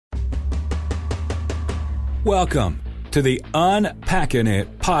Welcome to the Unpacking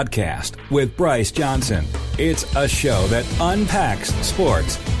It podcast with Bryce Johnson. It's a show that unpacks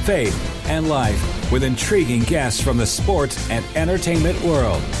sports, faith, and life with intriguing guests from the sports and entertainment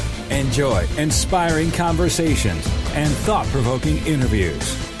world. Enjoy inspiring conversations and thought-provoking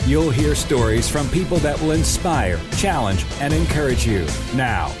interviews. You'll hear stories from people that will inspire, challenge, and encourage you.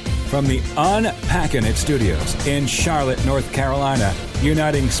 Now, from the Unpacking It studios in Charlotte, North Carolina,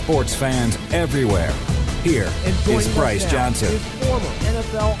 uniting sports fans everywhere. Here is Bryce Johnson. His former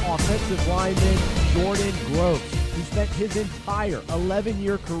NFL offensive lineman, Jordan Gross, who spent his entire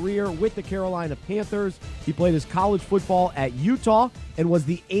 11-year career with the Carolina Panthers. He played his college football at Utah and was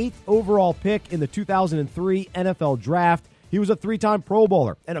the 8th overall pick in the 2003 NFL Draft. He was a 3-time Pro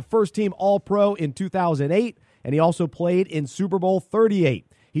Bowler and a first-team All-Pro in 2008, and he also played in Super Bowl 38.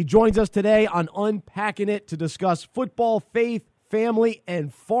 He joins us today on Unpacking It to discuss football, faith, family,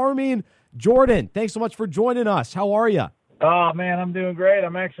 and farming. Jordan, thanks so much for joining us. How are you? Oh, man, I'm doing great.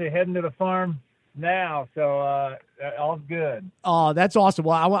 I'm actually heading to the farm now, so all's good. Oh, that's awesome.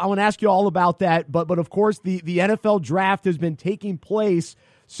 Well, I want to ask you all about that, but of course, the NFL draft has been taking place.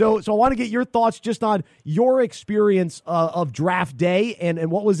 So I want to get your thoughts just on your experience of draft day and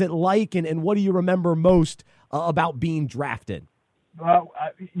what was it like and what do you remember most about being drafted? Well,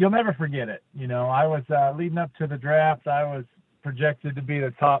 you'll never forget it. You know, I was leading up to the draft. I was projected to be the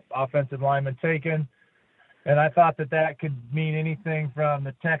top offensive lineman taken, and I thought that could mean anything from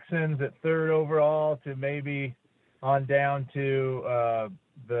the Texans at 3rd overall to maybe on down to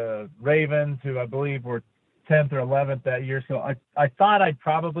the Ravens, who I believe were 10th or 11th that year. So I thought I'd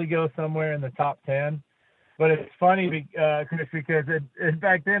probably go somewhere in the top 10. But it's funny, Chris, because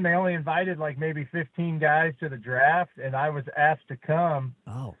back then they only invited like maybe 15 guys to the draft, and I was asked to come.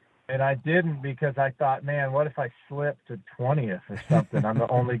 Oh. And I didn't because I thought, man, what if I slipped to 20th or something? I'm the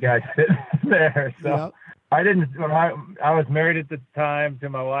only guy sitting there. So yep. I didn't. I was married at the time to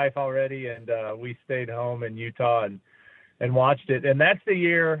my wife already, and we stayed home in Utah and watched it. And that's the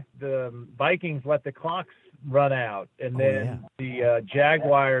year the Vikings let the clocks run out. And then the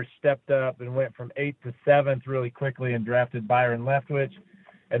Jaguars stepped up and went from 8th to 7th really quickly and drafted Byron Leftwich.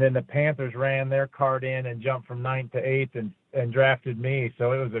 And then the Panthers ran their card in and jumped from 9th to 8th and drafted me.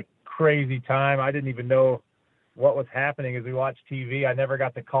 So it was a crazy time. I didn't even know what was happening as we watched TV. I never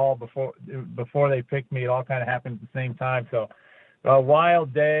got the call before they picked me. It all kind of happened at the same time. So a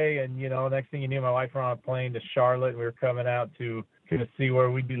wild day. And, you know, next thing you knew, my wife were on a plane to Charlotte. We were coming out to kind of see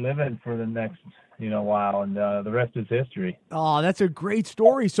where we'd be living for the next, while. And the rest is history. Oh, that's a great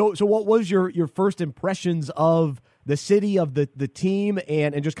story. So what was your first impressions of the city, of the team,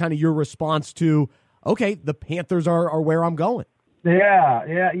 and just kind of your response to, okay, the Panthers are where I'm going? Yeah.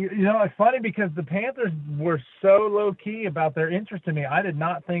 It's funny because the Panthers were so low-key about their interest in me. I did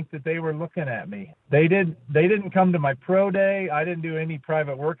not think that they were looking at me. They didn't come to my pro day. I didn't do any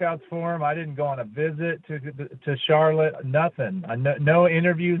private workouts for them. I didn't go on a visit to Charlotte, nothing. No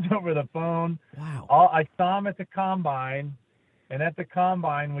interviews over the phone. Wow. I saw them at the Combine, and at the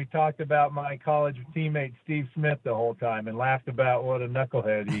Combine we talked about my college teammate Steve Smith the whole time and laughed about what a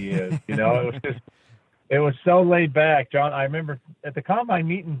knucklehead he is. It was so laid back, John. I remember at the Combine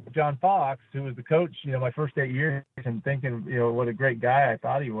meeting John Fox, who was the coach, my first 8 years, and thinking, what a great guy I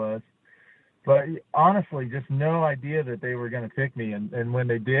thought he was. But honestly, just no idea that they were going to pick me. And when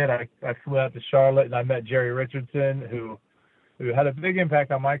they did, I flew out to Charlotte and I met Jerry Richardson, who had a big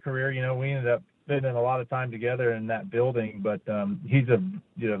impact on my career. We ended up spending a lot of time together in that building, but he's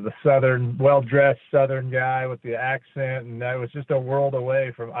the Southern, well-dressed Southern guy with the accent, and I was just a world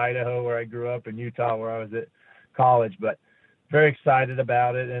away from Idaho, where I grew up, in Utah, where I was at college. But very excited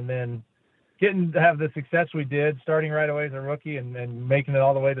about it, and then getting to have the success we did, starting right away as a rookie and making it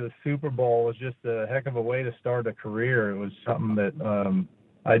all the way to the Super Bowl was just a heck of a way to start a career. It was something that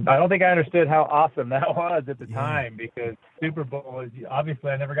I don't think I understood how awesome that was at the time, because Super Bowl is obviously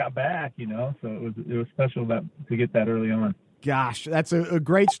I never got back, so it was special to get that early on. Gosh, that's a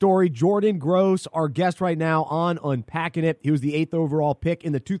great story. Jordan Gross, our guest right now on Unpacking It. He was the 8th overall pick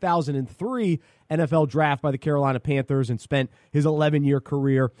in the 2003 NFL Draft by the Carolina Panthers and spent his 11-year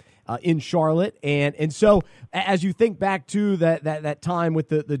career in Charlotte. And so as you think back to that time with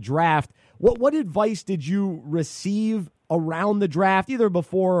the draft, what advice did you receive around the draft, either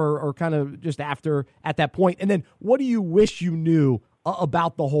before or kind of just after at that point? And then what do you wish you knew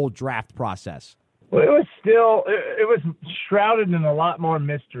about the whole draft process? Well, it was shrouded in a lot more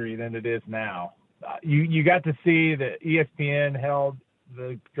mystery than it is now. You got to see that ESPN held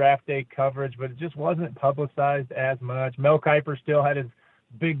the draft day coverage, but it just wasn't publicized as much. Mel Kiper still had his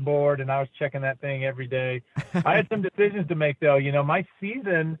big board, and I was checking that thing every day. I had some decisions to make, though. My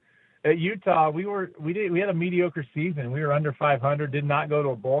season at Utah, we had a mediocre season. We were under 500, did not go to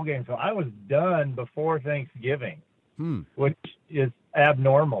a bowl game. So I was done before Thanksgiving, which is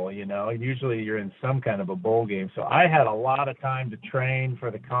abnormal, Usually you're in some kind of a bowl game. So I had a lot of time to train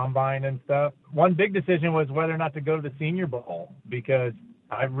for the combine and stuff. One big decision was whether or not to go to the Senior Bowl, because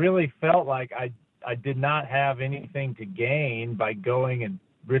I really felt like I did not have anything to gain by going and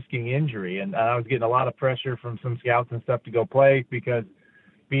risking injury. And I was getting a lot of pressure from some scouts and stuff to go play, because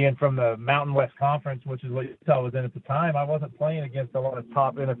being from the Mountain West Conference, which is what Utah was in at the time, I wasn't playing against a lot of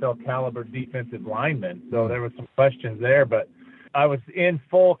top NFL caliber defensive linemen. So there was some questions there, but I was in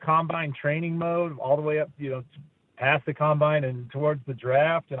full combine training mode all the way up, past the combine and towards the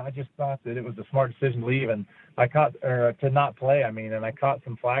draft. And I just thought that it was a smart decision to leave, and to not play. And I caught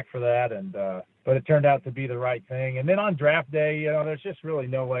some flack for that, but it turned out to be the right thing. And then on draft day, there's just really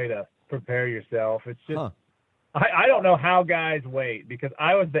no way to prepare yourself. It's just, I don't know how guys wait, because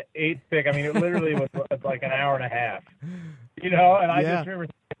I was the 8th pick. It literally was like an hour and a half, and I just remember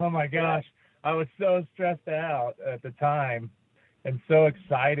thinking, oh my gosh, I was so stressed out at the time and so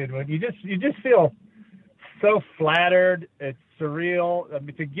excited. When you just feel so flattered. It's surreal.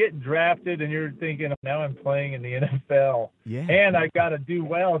 To get drafted and you're thinking, now I'm playing in the NFL, and I got to do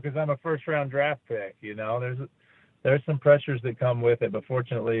well because I'm a first-round draft pick. There's some pressures that come with it, but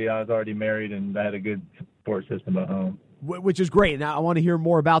fortunately I was already married and I had a good support system at home. Which is great. Now I want to hear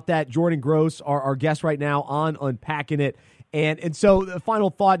more about that. Jordan Gross, our guest right now on Unpacking It. And so the final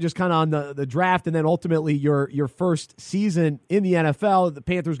thought, just kind of on the draft, and then ultimately your first season in the NFL. The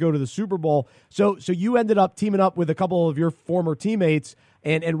Panthers go to the Super Bowl. So you ended up teaming up with a couple of your former teammates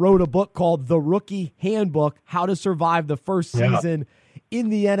and wrote a book called The Rookie Handbook: How to Survive the First Season in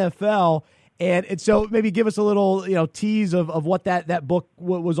the NFL. And so maybe give us a little tease of what that book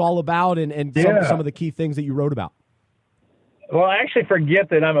was all about, and some of the key things that you wrote about. Well, I actually forget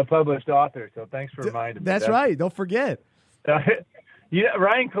that I'm a published author, so thanks for reminding me. That's right. Don't forget.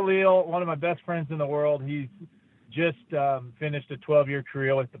 Ryan Khalil, one of my best friends in the world, he's just finished a 12-year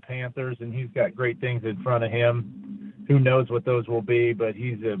career with the Panthers, and he's got great things in front of him. Who knows what those will be, but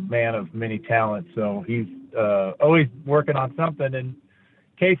he's a man of many talents, so he's always working on something. And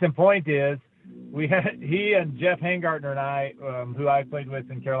case in point is, he and Jeff Hangartner and I, who I played with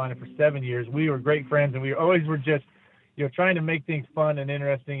in Carolina for 7 years, we were great friends, and we always were just trying to make things fun and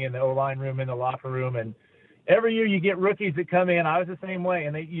interesting in the O-line room, in the locker room. And every year you get rookies that come in. I was the same way.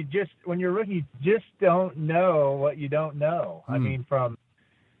 And when you're a rookie, you just don't know what you don't know. From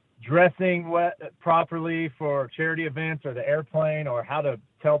dressing properly for charity events or the airplane, or how to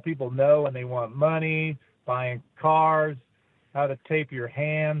tell people no when they want money, buying cars, how to tape your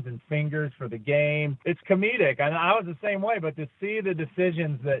hands and fingers for the game. It's comedic. And I was the same way, but to see the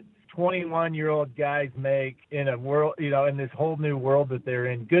decisions that 21-year-old guys make in a world, in this whole new world that they're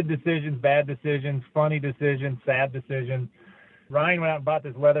in, good decisions, bad decisions, funny decisions, sad decisions. Ryan went out and bought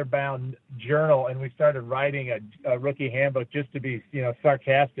this leather-bound journal, and we started writing a rookie handbook just to be,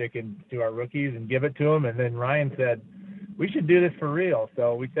 sarcastic and to our rookies and give it to them. And then Ryan said, we should do this for real.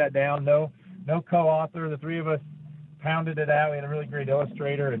 So we sat down, no co-author. The three of us pounded it out. We had a really great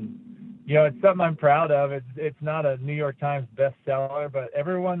illustrator, and it's something I'm proud of. It's not a New York Times bestseller, but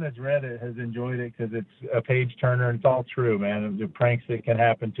everyone that's read it has enjoyed it because it's a page turner, and it's all true, man. The pranks that can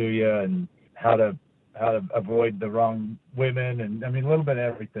happen to you, and how to avoid the wrong women, and a little bit of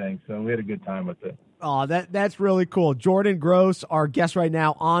everything. So we had a good time with it. Oh, that's really cool. Jordan Gross, our guest right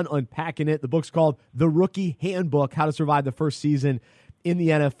now on Unpacking It. The book's called The Rookie Handbook: How to Survive the First Season in the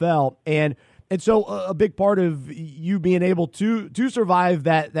NFL. And so a big part of you being able to survive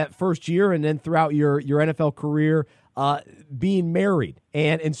that first year, and then throughout your NFL career, being married.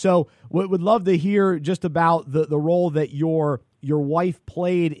 And so would love to hear just about the role that your wife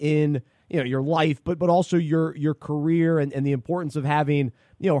played in your life, but also your career, and the importance of having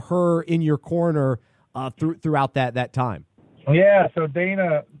her in your corner throughout that time. Yeah. So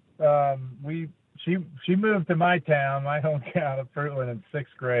Dana, She moved to my town, my hometown of Fruitland, in 6th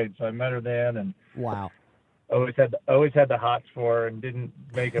grade. So I met her then, and wow, always had the hots for her, and didn't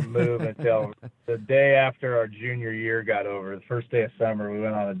make a move until the day after our junior year got over. The first day of summer, we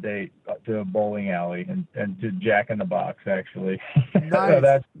went on a date to a bowling alley and to Jack in the Box, actually. Nice.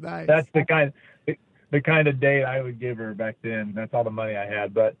 So nice. That's the kind of date I would give her back then. That's all the money I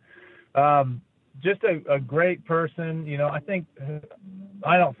had, but. Just a great person, I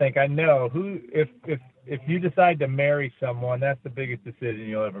know who, if you decide to marry someone, that's the biggest decision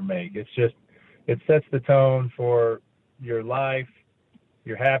you'll ever make. It sets the tone for your life,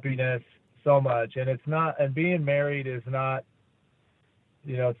 your happiness, so much. And being married is not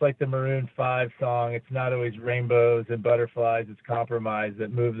it's like the Maroon 5 song. It's not always rainbows and butterflies. It's compromise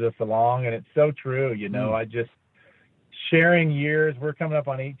that moves us along. And it's so true. I just sharing years. We're coming up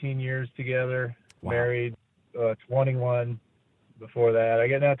on 18 years together, Wow. Married, 21 before that. I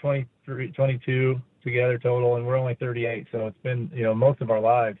get now 23, 22 together total, and we're only 38. So it's been, most of our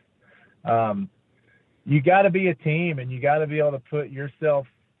lives. You got to be a team, and you got to be able to put yourself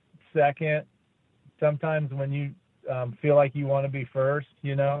second. Sometimes when you feel like you want to be first,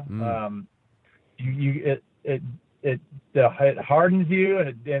 it hardens you,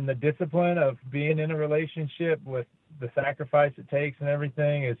 and the discipline of being in a relationship with the sacrifice it takes and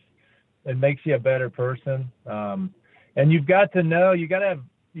everything it makes you a better person. And you've got to know, you don't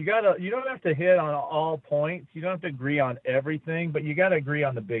have to hit on all points. You don't have to agree on everything, but you got to agree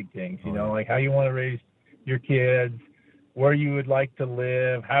on the big things, like how you want to raise your kids, where you would like to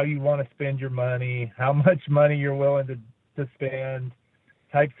live, how you want to spend your money, how much money you're willing to spend,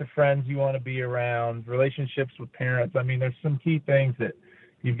 types of friends you want to be around, relationships with parents. I mean, there's some key things that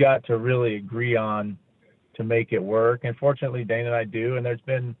you've got to really agree on to make it work. And fortunately, Dana and I do. And there's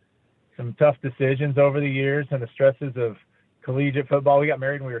been some tough decisions over the years and the stresses of collegiate football. We got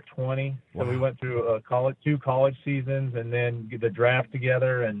married when we were 20. So we went through two college seasons and then the draft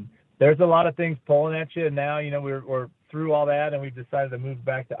together. And there's a lot of things pulling at you. And now, we're through all that, and we've decided to move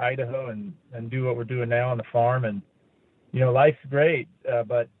back to Idaho and do what we're doing now on the farm. And, life's great,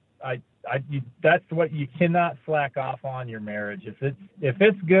 but that's what you cannot slack off on your marriage. If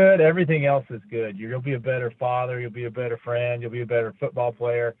it's good, everything else is good. You'll be a better father. You'll be a better friend. You'll be a better football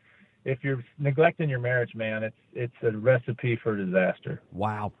player. If you're neglecting your marriage, man, it's a recipe for disaster.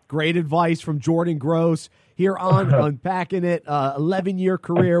 Wow. Great advice from Jordan Gross here on Unpacking It. 11-year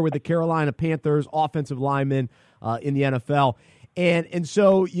career with the Carolina Panthers, offensive lineman in the NFL. And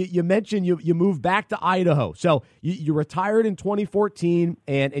so you mentioned you moved back to Idaho. So you retired in 2014,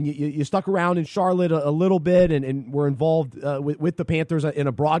 and you stuck around in Charlotte a little bit and were involved with the Panthers in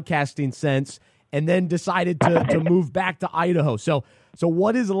a broadcasting sense, and then decided to move back to Idaho. So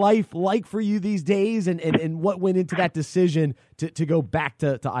what is life like for you these days, and what went into that decision to go back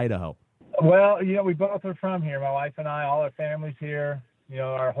to Idaho? Well, we both are from here. My wife and I, all our family's here.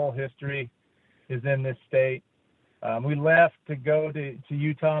 Our whole history is in this state. We left to go to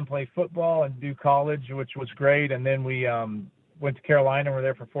Utah and play football and do college, which was great. And then we went to Carolina and were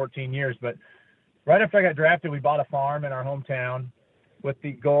there for 14 years. But right after I got drafted, we bought a farm in our hometown with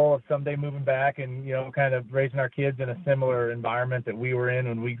the goal of someday moving back and, kind of raising our kids in a similar environment that we were in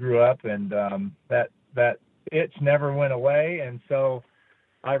when we grew up. And that itch never went away. And so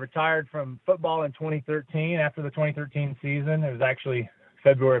I retired from football in 2013 after the 2013 season. It was actually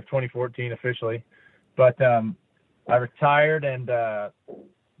February of 2014 officially. But I retired and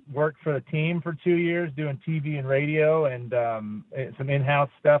worked for the team for 2 years doing TV and radio and some in-house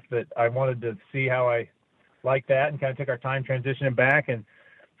stuff that I wanted to see how I liked that, and kind of took our time transitioning back, and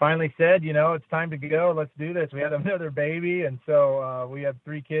finally said, it's time to go. Let's do this. We had another baby, and so we have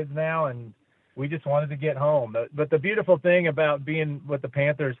 3 kids now, and we just wanted to get home. But the beautiful thing about being with the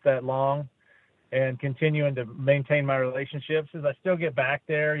Panthers that long and continuing to maintain my relationships is I still get back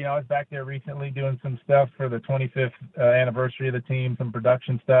there. I was back there recently doing some stuff for the 25th anniversary of the team, some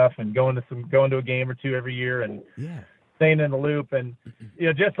production stuff, and going to a game or two every year and staying in the loop. And,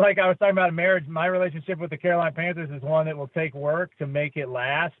 just like I was talking about marriage, my relationship with the Carolina Panthers is one that will take work to make it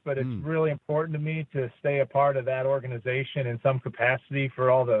last, but it's really important to me to stay a part of that organization in some capacity for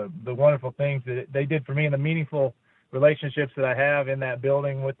all the wonderful things that they did for me and the meaningful relationships that I have in that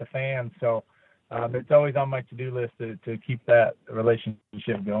building with the fans. So, it's always on my to-do list to keep that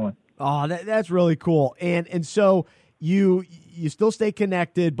relationship going. Oh, that's really cool. And so you still stay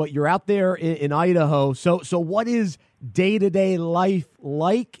connected, but you're out there in Idaho. So what is day-to-day life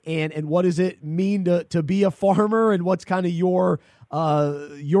like, and what does it mean to be a farmer, and what's kind of your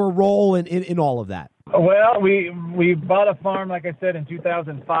role in all of that? Well, we bought a farm, like I said, in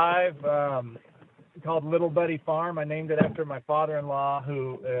 2005, called Little Buddy Farm. I named it after my father-in-law,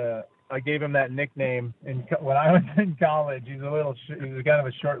 who I gave him that nickname when I was in college. He was kind of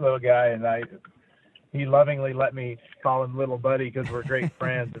a short little guy, and he lovingly let me call him Little Buddy because we're great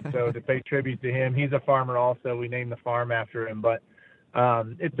friends. And so to pay tribute to him, he's a farmer also. We named the farm after him. But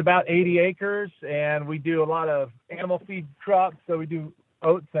it's about 80 acres, and we do a lot of animal feed crops. So we do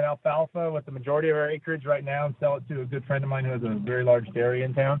oats and alfalfa with the majority of our acreage right now, and sell it to a good friend of mine who has a very large dairy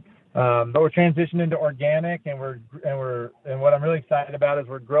in town. But we're transitioning to organic, and what I'm really excited about is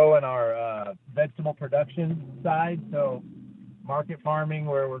we're growing our vegetable production side. So market farming,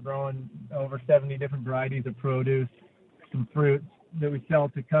 where we're growing over 70 different varieties of produce, some fruits, that we sell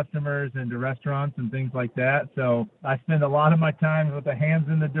to customers and to restaurants and things like that. So I spend a lot of my time with the hands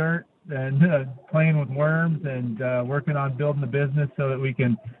in the dirt and playing with worms and working on building the business so that we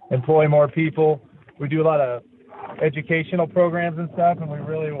can employ more people. We do a lot of educational programs and stuff, and we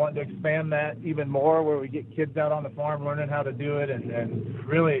really want to expand that even more, where we get kids out on the farm learning how to do it. And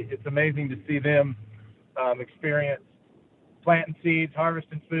really, it's amazing to see them experience planting seeds,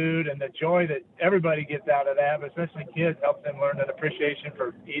 harvesting food, and the joy that everybody gets out of that, but especially kids, helps them learn an appreciation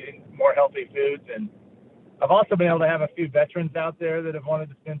for eating more healthy foods. And I've also been able to have a few veterans out there that have wanted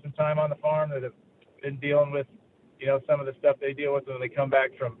to spend some time on the farm, that have been dealing with, some of the stuff they deal with when they come back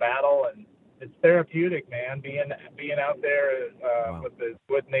from battle. And it's therapeutic, man, being out there Wow.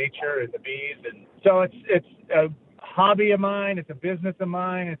 with nature and the bees. And so it's a hobby of mine, it's a business of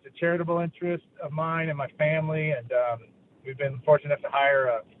mine, it's a charitable interest of mine and my family. And we've been fortunate enough to hire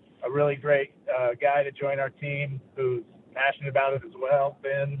a really great guy to join our team who's passionate about it as well.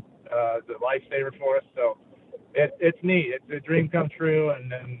 Ben, the lifesaver for us. So it's neat. It's a dream come true,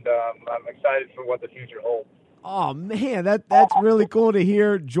 and I'm excited for what the future holds. Oh, man, that's really cool to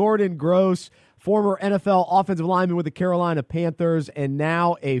hear. Jordan Gross, former NFL offensive lineman with the Carolina Panthers, and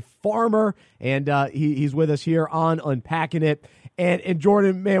now a farmer, and he's with us here on Unpacking It. And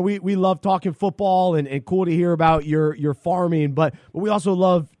Jordan, man, we love talking football, and cool to hear about your farming, but we also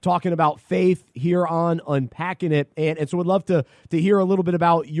love talking about faith here on Unpacking It. And so we'd love to hear a little bit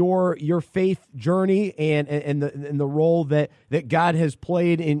about your faith journey and the role that God has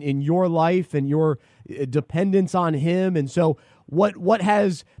played in your life and your dependence on Him. And so what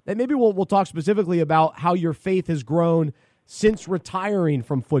has, and maybe we'll talk specifically about how your faith has grown since retiring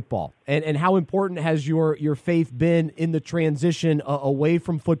from football, and how important has your faith been in the transition away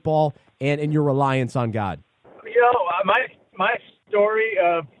from football and in your reliance on God? My story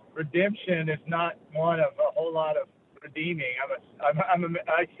of redemption is not one of a whole lot of redeeming.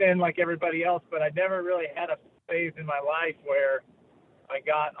 I sin like everybody else, but I never really had a phase in my life where I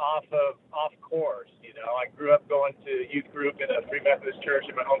got off course. I grew up going to youth group in a Free Methodist church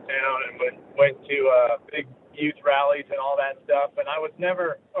in my hometown, and went to big youth rallies and all that stuff. And I was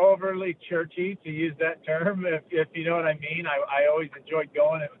never overly churchy, to use that term, if you know what I mean. I always enjoyed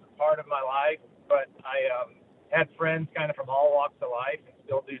going. It was a part of my life. But I had friends kind of from all walks of life, and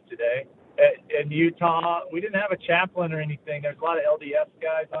still do today. In Utah, we didn't have a chaplain or anything. There's a lot of LDS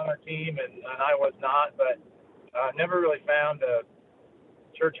guys on our team, and I was not. But never really found a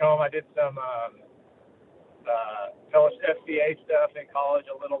church home. I did some FCA stuff in college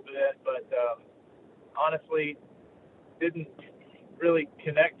a little bit, but honestly didn't really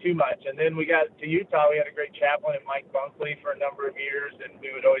connect too much. And then we got to Utah. We had a great chaplain in Mike Bunkley for a number of years, and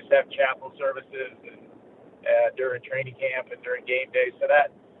we would always have chapel services and during training camp and during game day. So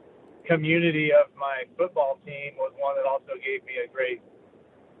that community of my football team was one that also gave me a great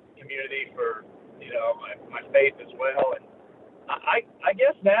community for my faith as well. And I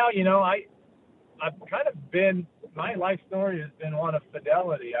guess now, I've kind of been, my life story has been one of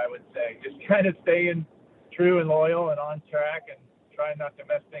fidelity, I would say, just kind of staying true and loyal and on track and trying not to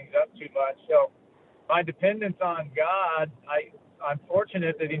mess things up too much. So my dependence on God, I'm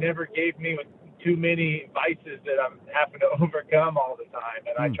fortunate that He never gave me with too many vices that I'm having to overcome all the time.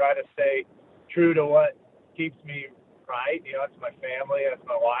 And I try to stay true to what keeps me right. It's my family, it's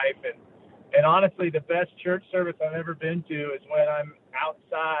my wife, and honestly, the best church service I've ever been to is when I'm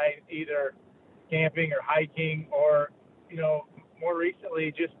outside, either camping or hiking, or, more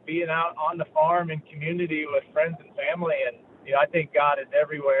recently, just being out on the farm in community with friends and family. And, I think God is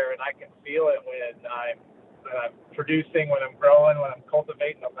everywhere, and I can feel it when I'm producing, when I'm growing, when I'm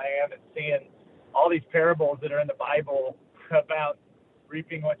cultivating the land, and seeing all these parables that are in the Bible about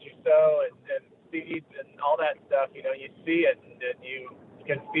reaping what you sow and seeds and all that stuff. You see it and you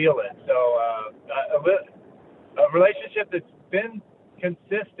can feel it. So a relationship that's been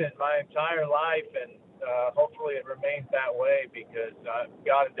consistent my entire life, and hopefully it remains that way, because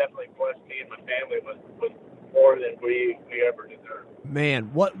God has definitely blessed me and my family with more than we ever deserved.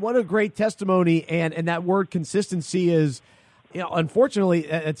 Man, what a great testimony, and that word consistency is, unfortunately,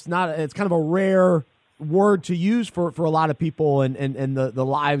 it's kind of a rare word to use for a lot of people and the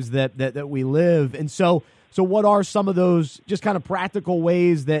lives that we live. And so what are some of those just kind of practical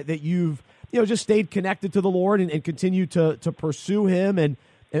ways that you've just stayed connected to the Lord and continue to pursue Him, and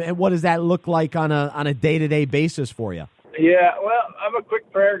what does that look like on a day-to-day basis for you? Yeah, well, I'm a quick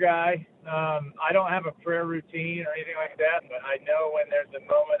prayer guy. I don't have a prayer routine or anything like that, but I know when there's a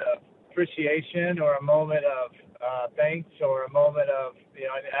moment of appreciation or a moment of thanks or a moment of,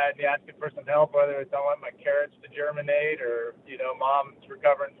 I'd be asking for some help, whether it's I want my carrots to germinate or, Mom's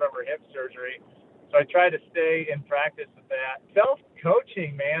recovering from her hip surgery. So I try to stay in practice with that.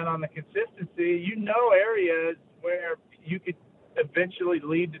 Self-coaching, man, on the consistency, areas where you could eventually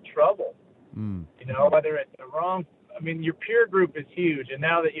lead to trouble. Whether it's the wrong – your peer group is huge. And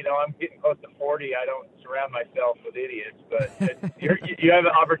now that, I'm getting close to 40, I don't surround myself with idiots. But you have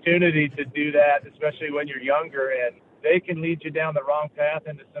an opportunity to do that, especially when you're younger, and they can lead you down the wrong path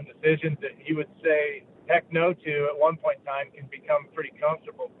into some decisions that you would say heck no to at one point in time can become pretty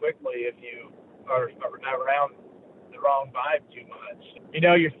comfortable quickly if you are around the wrong vibe too much.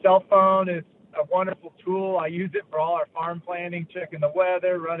 Your cell phone is a wonderful tool. I use it for all our farm planning, checking the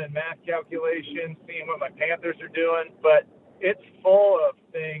weather, running math calculations, seeing what my Panthers are doing. But it's full of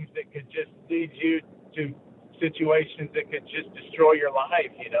things that could just lead you to situations that could just destroy your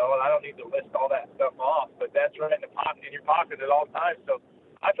life, and I don't need to list all that stuff off, but that's right in your pocket at all times. So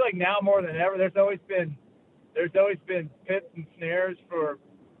I feel like now more than ever, there's always been pits and snares for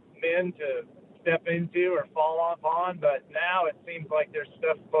men to step into or fall off on, but now it seems like there's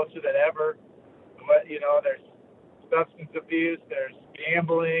stuff closer than ever. But, there's substance abuse, there's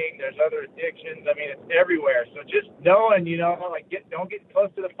gambling, there's other addictions. It's everywhere. So just knowing, don't get close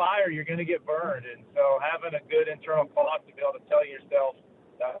to the fire, you're going to get burned. And so having a good internal clock to be able to tell yourself,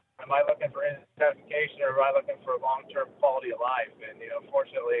 am I looking for intoxication or am I looking for long-term quality of life? And,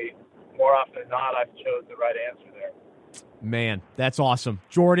 fortunately, more often than not, I've chose the right answer there. Man, that's awesome.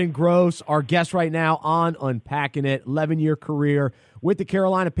 Jordan Gross, our guest right now on Unpacking It, 11-year career with the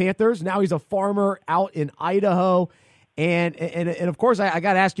Carolina Panthers. Now he's a farmer out in Idaho. And of course, I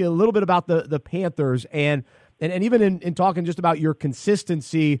got to ask you a little bit about the Panthers and even in talking just about your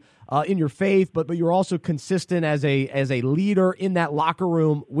consistency in your faith, but you're also consistent as a leader in that locker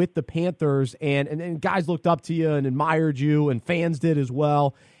room with the Panthers. And guys looked up to you and admired you, and fans did as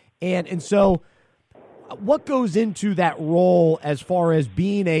well. And so what goes into that role as far as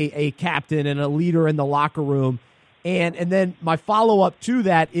being a captain and a leader in the locker room? And then my follow-up to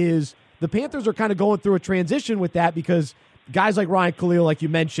that is the Panthers are kind of going through a transition with that because guys like Ryan Khalil, like you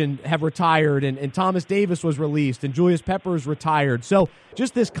mentioned, have retired, and Thomas Davis was released, and Julius Peppers retired. So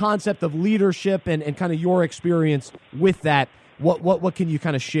just this concept of leadership and kind of your experience with that, what can you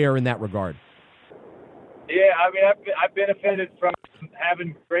kind of share in that regard? Yeah, I've benefited from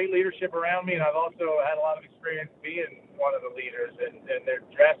having great leadership around me, and I've also had a lot of experience being one of the leaders, and they're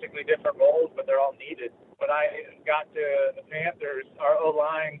drastically different roles, but they're all needed. When I got to the Panthers, our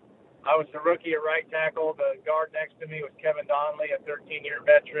O-line, I was the rookie at right tackle. The guard next to me was Kevin Donnelly, a 13-year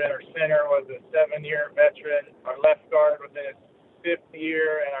veteran. Our center was a 7-year veteran. Our left guard was in his 5th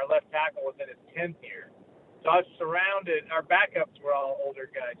year, and our left tackle was in his 10th year. So I was surrounded. Our backups were all older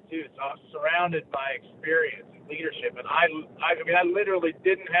guys too. So I was surrounded by experience and leadership, and I literally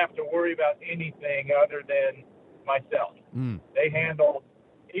didn't have to worry about anything other than myself. They handled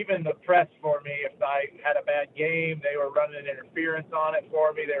even the press for me. If I had a bad game, they were running interference on it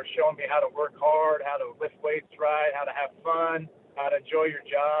for me. They were showing me how to work hard, how to lift weights right, how to have fun, how to enjoy your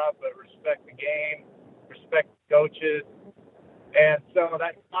job, but respect the game, respect coaches. And so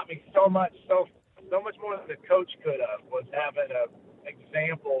that taught me so much more than the coach could have, was having an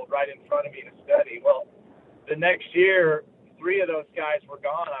example right in front of me to study. Well, the next year, 3 of those guys were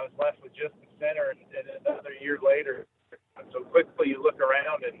gone. I was left with just the center, and another year later. So quickly you look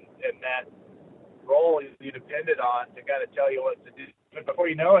around, and that role you depended on to kind of tell you what to do. But before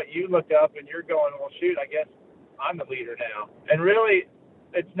you know it, you look up and you're going, well, shoot, I guess I'm the leader now. And really,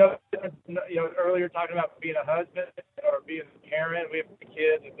 it's no different, earlier talking about being a husband or being a parent. We have 3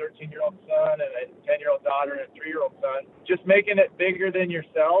 kids, a 13-year-old son and a 10-year-old daughter and a 3-year-old son. Just making it bigger than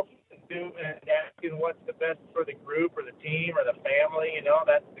yourself and asking what's the best for the group or the team or the family,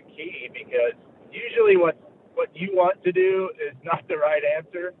 that's the key, because usually what you want to do is not the right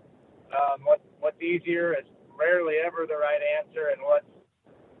answer. What's easier is rarely ever the right answer, and what's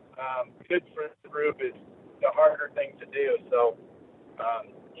good for the group is the harder thing to do. So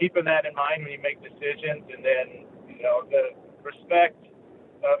keeping that in mind when you make decisions, and then the respect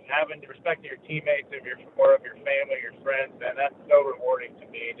of having the respect of your teammates, of your family, your friends, and that's so rewarding to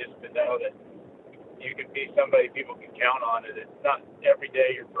me, just to know that you can be somebody people can count on. And it's not every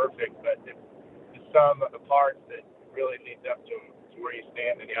day you're perfect, but it's some of the parts that really leads up to where you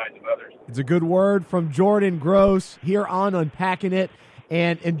stand in the eyes of others. It's a good word from Jordan Gross here on Unpacking It.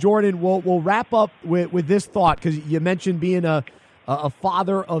 And Jordan, we'll wrap up with this thought, because you mentioned being a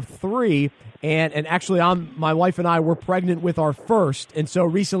father of 3, and actually my wife and I were pregnant with our first. And so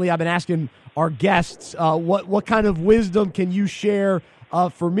recently I've been asking our guests, what kind of wisdom can you share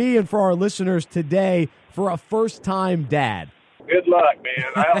for me and for our listeners today for a first-time dad? Good luck, man.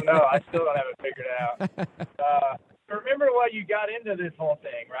 I don't know. I still don't have it figured out. remember what you got into this whole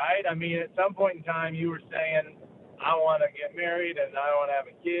thing, right? I mean, at some point in time, you were saying, I want to get married and I want to have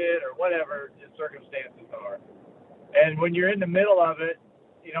a kid or whatever the circumstances are. And when you're in the middle of it,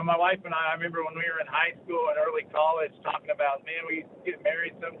 you know, my wife and I remember when we were in high school and early college talking about, man, we get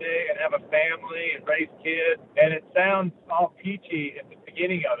married someday and have a family and raise kids. And it sounds all peachy at the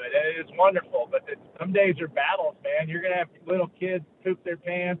beginning of it, and it is wonderful. But some days are battles, man. You're going to have little kids poop their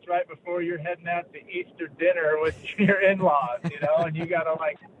pants right before you're heading out to Easter dinner with your in-laws, you know, and you got to,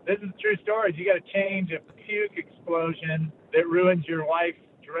 like, this is true stories. You got to change a puke explosion that ruins your wife's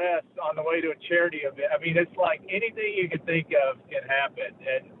dress on the way to a charity event. I mean, it's like anything you can think of can happen,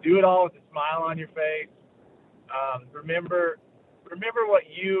 and do it all with a smile on your face. Remember what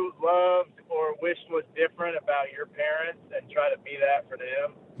you loved or wished was different about your parents, and try to be that for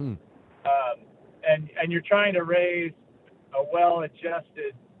them. And you're trying to raise a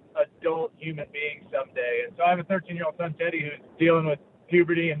well-adjusted adult human being someday. And so I have a 13-year-old son, Teddy, who's dealing with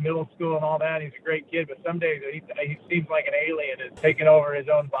puberty and middle school and all that. He's a great kid, but some days he seems like an alien is taking over his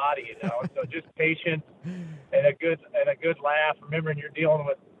own body, you know. So just patience and a good laugh. Remembering you're dealing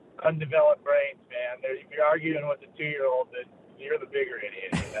with undeveloped brains, man. If you're arguing with a 2-year-old, then you're the bigger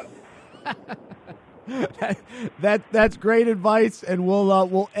idiot, you know. That's great advice, and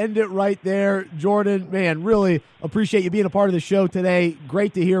we'll end it right there. Jordan, man, really appreciate you being a part of the show today.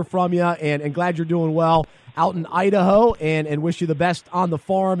 Great to hear from you, and glad you're doing well out in Idaho, and wish you the best on the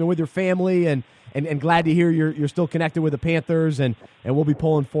farm and with your family, and glad to hear you're still connected with the Panthers, and we'll be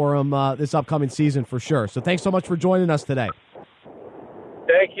pulling for them this upcoming season for sure. So thanks so much for joining us today.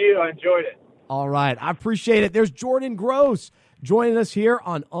 Thank you. I enjoyed it. All right. I appreciate it. There's Jordan Gross joining us here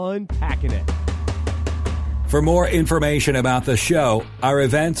on Unpacking It. For more information about the show, our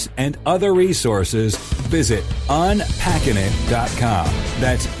events, and other resources, visit unpackinit.com.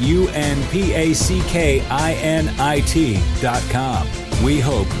 That's unpackinit.com. We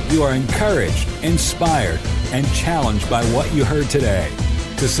hope you are encouraged, inspired, and challenged by what you heard today.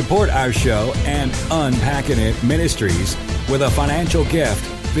 To support our show and Unpacking It Ministries with a financial gift,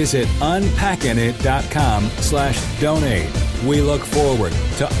 visit unpackinit.com/donate. We look forward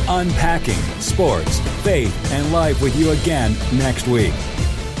to unpacking sports, faith, and life with you again next week.